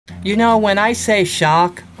You know, when I say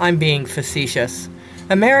shock, I'm being facetious.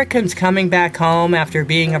 Americans coming back home after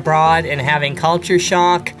being abroad and having culture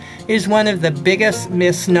shock is one of the biggest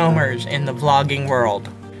misnomers in the vlogging world.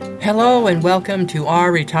 Hello and welcome to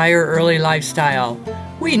our Retire Early lifestyle.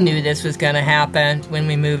 We knew this was going to happen when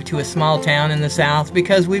we moved to a small town in the South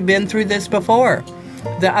because we've been through this before.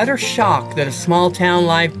 The utter shock that a small town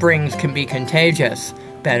life brings can be contagious.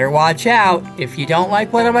 Better watch out. If you don't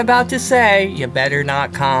like what I'm about to say, you better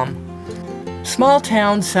not come. Small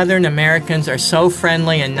town Southern Americans are so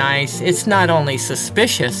friendly and nice, it's not only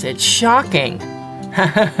suspicious, it's shocking.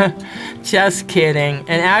 Just kidding.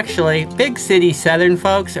 And actually, big city Southern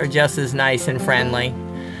folks are just as nice and friendly.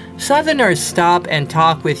 Southerners stop and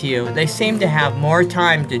talk with you. They seem to have more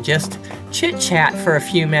time to just chit-chat for a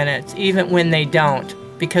few minutes, even when they don't.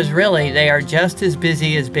 Because really, they are just as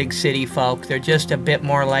busy as big city folk. They're just a bit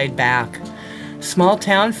more laid back. Small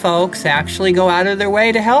town folks actually go out of their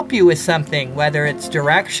way to help you with something, whether it's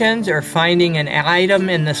directions or finding an item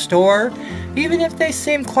in the store, even if they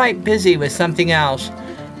seem quite busy with something else.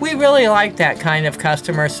 We really like that kind of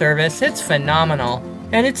customer service. It's phenomenal.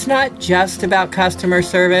 And it's not just about customer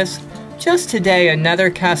service. Just today,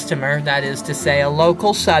 another customer, that is to say a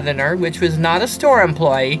local Southerner, which was not a store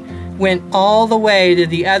employee, went all the way to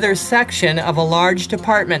the other section of a large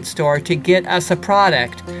department store to get us a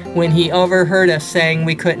product when he overheard us saying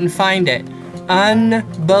we couldn't find it.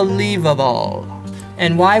 Unbelievable.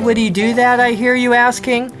 And why would he do that, I hear you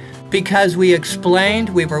asking? Because we explained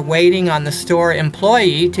we were waiting on the store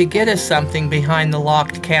employee to get us something behind the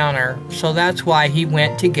locked counter. So that's why he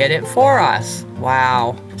went to get it for us.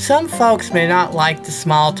 Wow. Some folks may not like the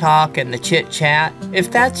small talk and the chit-chat.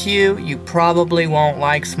 If that's you, you probably won't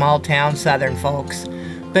like small town Southern folks.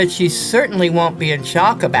 But you certainly won't be in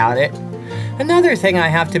shock about it. Another thing I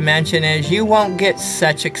have to mention is you won't get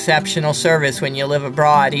such exceptional service when you live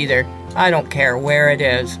abroad either. I don't care where it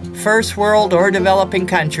is. First world or developing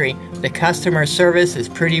country, the customer service is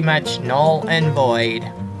pretty much null and void.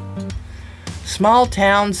 Small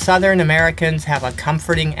town Southern Americans have a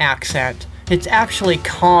comforting accent. It's actually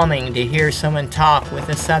calming to hear someone talk with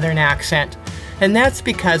a Southern accent. And that's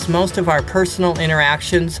because most of our personal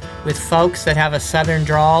interactions with folks that have a Southern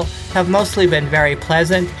drawl have mostly been very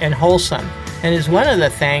pleasant and wholesome, and is one of the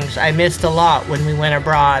things I missed a lot when we went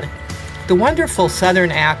abroad. The wonderful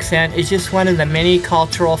Southern accent is just one of the many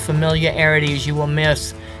cultural familiarities you will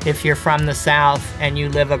miss if you're from the South and you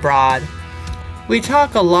live abroad. We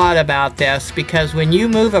talk a lot about this because when you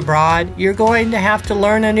move abroad, you're going to have to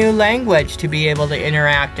learn a new language to be able to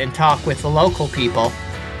interact and talk with the local people.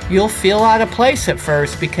 You'll feel out of place at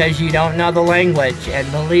first because you don't know the language, and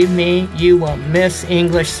believe me, you will miss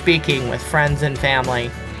English speaking with friends and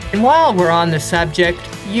family. And while we're on the subject,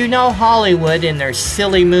 you know Hollywood in their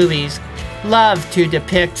silly movies love to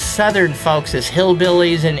depict Southern folks as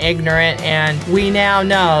hillbillies and ignorant, and we now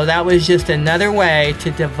know that was just another way to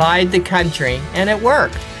divide the country, and it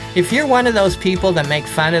worked. If you're one of those people that make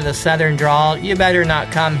fun of the Southern drawl, you better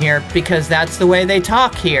not come here because that's the way they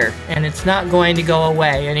talk here, and it's not going to go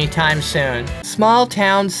away anytime soon. Small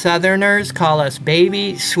town Southerners call us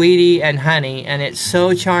baby, sweetie, and honey, and it's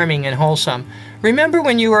so charming and wholesome. Remember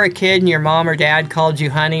when you were a kid and your mom or dad called you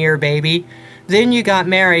honey or baby? Then you got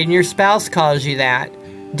married and your spouse calls you that.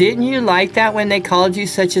 Didn't you like that when they called you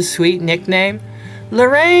such a sweet nickname?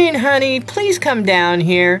 Lorraine, honey, please come down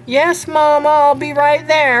here. Yes, Mama, I'll be right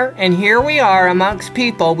there. And here we are amongst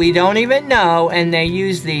people we don't even know, and they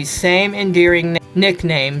use these same endearing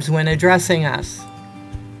nicknames when addressing us.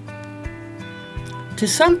 To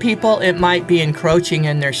some people, it might be encroaching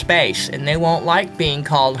in their space, and they won't like being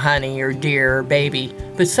called honey or dear or baby.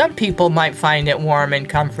 But some people might find it warm and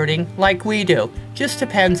comforting, like we do. Just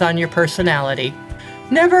depends on your personality.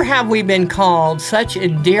 Never have we been called such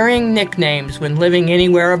endearing nicknames when living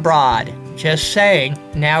anywhere abroad. Just saying,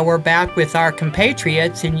 now we're back with our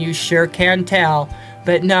compatriots and you sure can tell.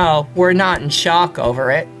 But no, we're not in shock over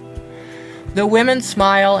it. The women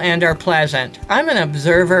smile and are pleasant. I'm an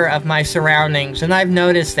observer of my surroundings, and I've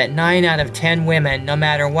noticed that 9 out of 10 women, no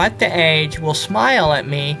matter what the age, will smile at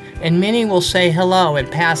me, and many will say hello in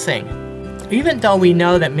passing. Even though we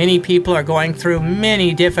know that many people are going through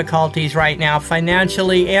many difficulties right now,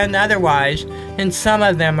 financially and otherwise, and some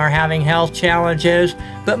of them are having health challenges,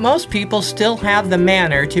 but most people still have the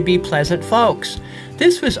manner to be pleasant folks.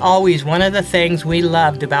 This was always one of the things we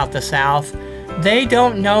loved about the South. They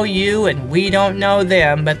don't know you and we don't know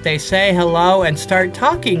them, but they say hello and start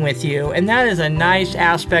talking with you, and that is a nice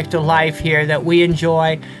aspect of life here that we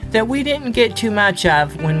enjoy, that we didn't get too much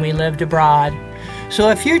of when we lived abroad. So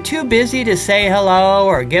if you're too busy to say hello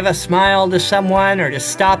or give a smile to someone or to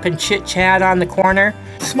stop and chit-chat on the corner,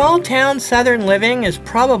 Small town southern living is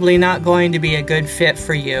probably not going to be a good fit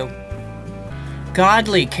for you.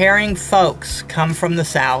 Godly, caring folks come from the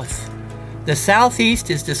South. The Southeast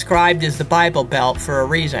is described as the Bible Belt for a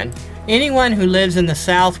reason. Anyone who lives in the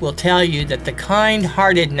South will tell you that the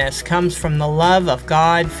kind-heartedness comes from the love of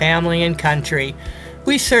God, family, and country.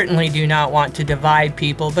 We certainly do not want to divide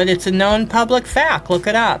people, but it's a known public fact. Look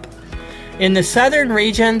it up. In the southern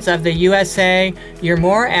regions of the USA, you're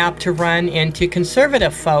more apt to run into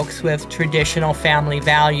conservative folks with traditional family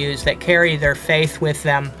values that carry their faith with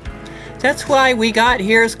them. That's why we got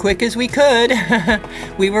here as quick as we could.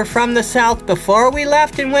 We were from the South before we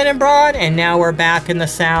left and went abroad, and now we're back in the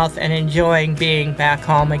South and enjoying being back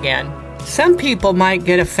home again. Some people might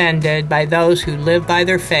get offended by those who live by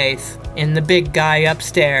their faith in the big guy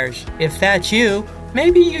upstairs. If that's you,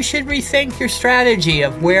 maybe you should rethink your strategy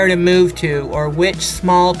of where to move to or which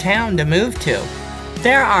small town to move to.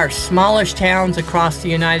 There are smallish towns across the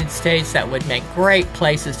United States that would make great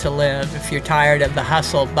places to live if you're tired of the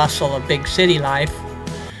hustle bustle of big city life.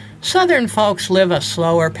 Southern folks live a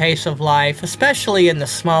slower pace of life, especially in the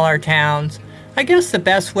smaller towns. I guess the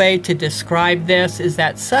best way to describe this is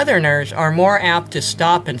that Southerners are more apt to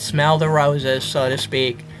stop and smell the roses, so to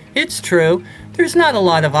speak. It's true, there's not a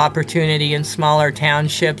lot of opportunity in smaller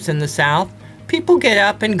townships in the South. People get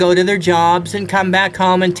up and go to their jobs and come back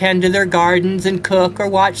home and tend to their gardens and cook or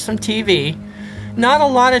watch some TV. Not a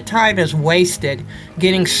lot of time is wasted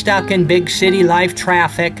getting stuck in big city life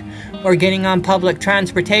traffic or getting on public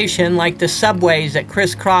transportation like the subways that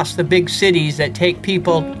crisscross the big cities that take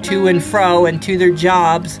people to and fro and to their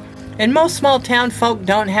jobs. And most small town folk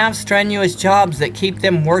don't have strenuous jobs that keep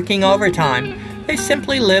them working overtime. They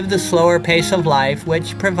simply live the slower pace of life,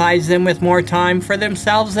 which provides them with more time for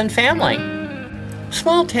themselves and family.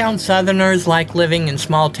 Small-town Southerners like living in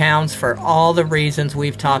small towns for all the reasons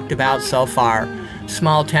we've talked about so far.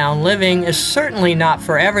 Small-town living is certainly not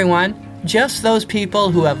for everyone, just those people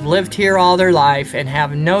who have lived here all their life and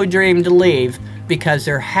have no dream to leave because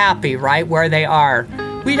they're happy right where they are.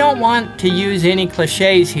 We don't want to use any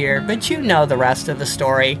cliches here, but you know the rest of the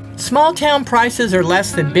story. Small-town prices are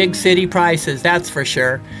less than big city prices, that's for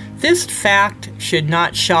sure. This fact should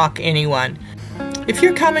not shock anyone. If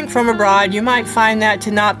you're coming from abroad, you might find that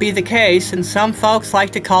to not be the case, and some folks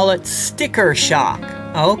like to call it sticker shock.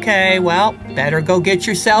 Okay, well, better go get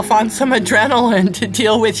yourself on some adrenaline to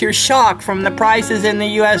deal with your shock from the prices in the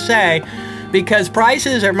USA, because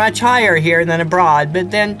prices are much higher here than abroad,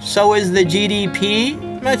 but then so is the GDP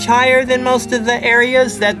much higher than most of the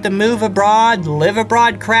areas that the move abroad, live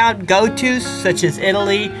abroad crowd go to, such as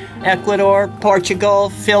Italy, Ecuador,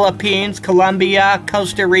 Portugal, Philippines, Colombia,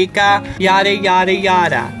 Costa Rica, yada yada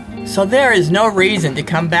yada. So there is no reason to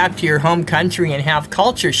come back to your home country and have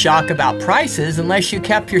culture shock about prices unless you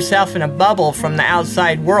kept yourself in a bubble from the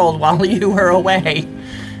outside world while you were away.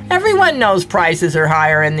 Everyone knows prices are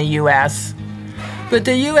higher in the US. But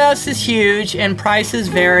the US is huge and prices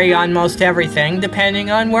vary on most everything depending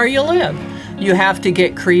on where you live. You have to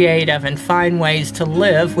get creative and find ways to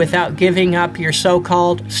live without giving up your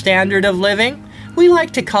so-called standard of living. We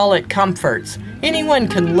like to call it comforts. Anyone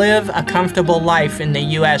can live a comfortable life in the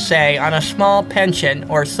USA on a small pension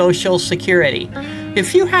or Social Security.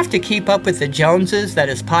 If you have to keep up with the Joneses that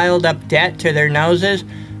has piled up debt to their noses,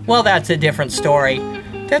 well, that's a different story.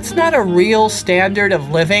 That's not a real standard of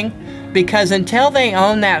living, because until they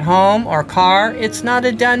own that home or car, it's not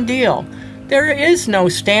a done deal. There is no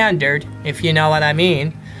standard, if you know what I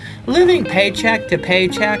mean. Living paycheck to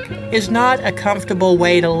paycheck is not a comfortable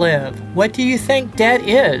way to live. What do you think debt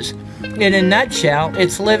is? In a nutshell,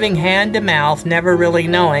 it's living hand to mouth, never really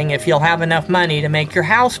knowing if you'll have enough money to make your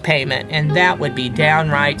house payment, and that would be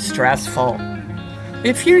downright stressful.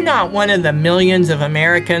 If you're not one of the millions of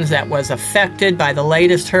Americans that was affected by the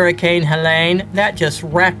latest Hurricane Helene that just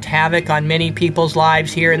wreaked havoc on many people's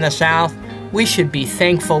lives here in the South, we should be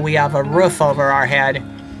thankful we have a roof over our head.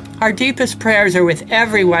 Our deepest prayers are with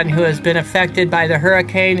everyone who has been affected by the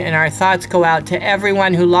hurricane, and our thoughts go out to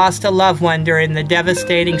everyone who lost a loved one during the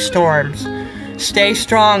devastating storms. Stay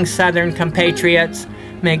strong, Southern compatriots.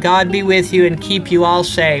 May God be with you and keep you all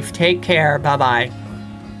safe. Take care. Bye-bye.